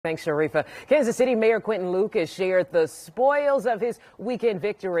Thanks, Sharifa. Kansas City Mayor Quinton Lucas shared the spoils of his weekend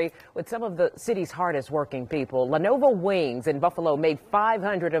victory with some of the city's hardest working people. Lenovo Wings in Buffalo made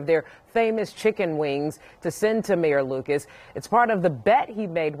 500 of their famous chicken wings to send to Mayor Lucas. It's part of the bet he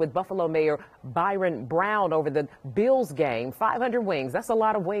made with Buffalo Mayor Byron Brown over the Bills game. 500 wings. That's a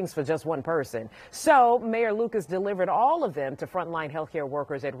lot of wings for just one person. So Mayor Lucas delivered all of them to frontline healthcare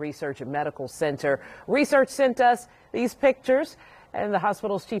workers at Research Medical Center. Research sent us these pictures. And the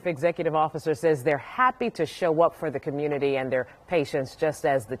hospital's chief executive officer says they're happy to show up for the community and their patients, just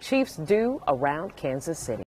as the Chiefs do around Kansas City.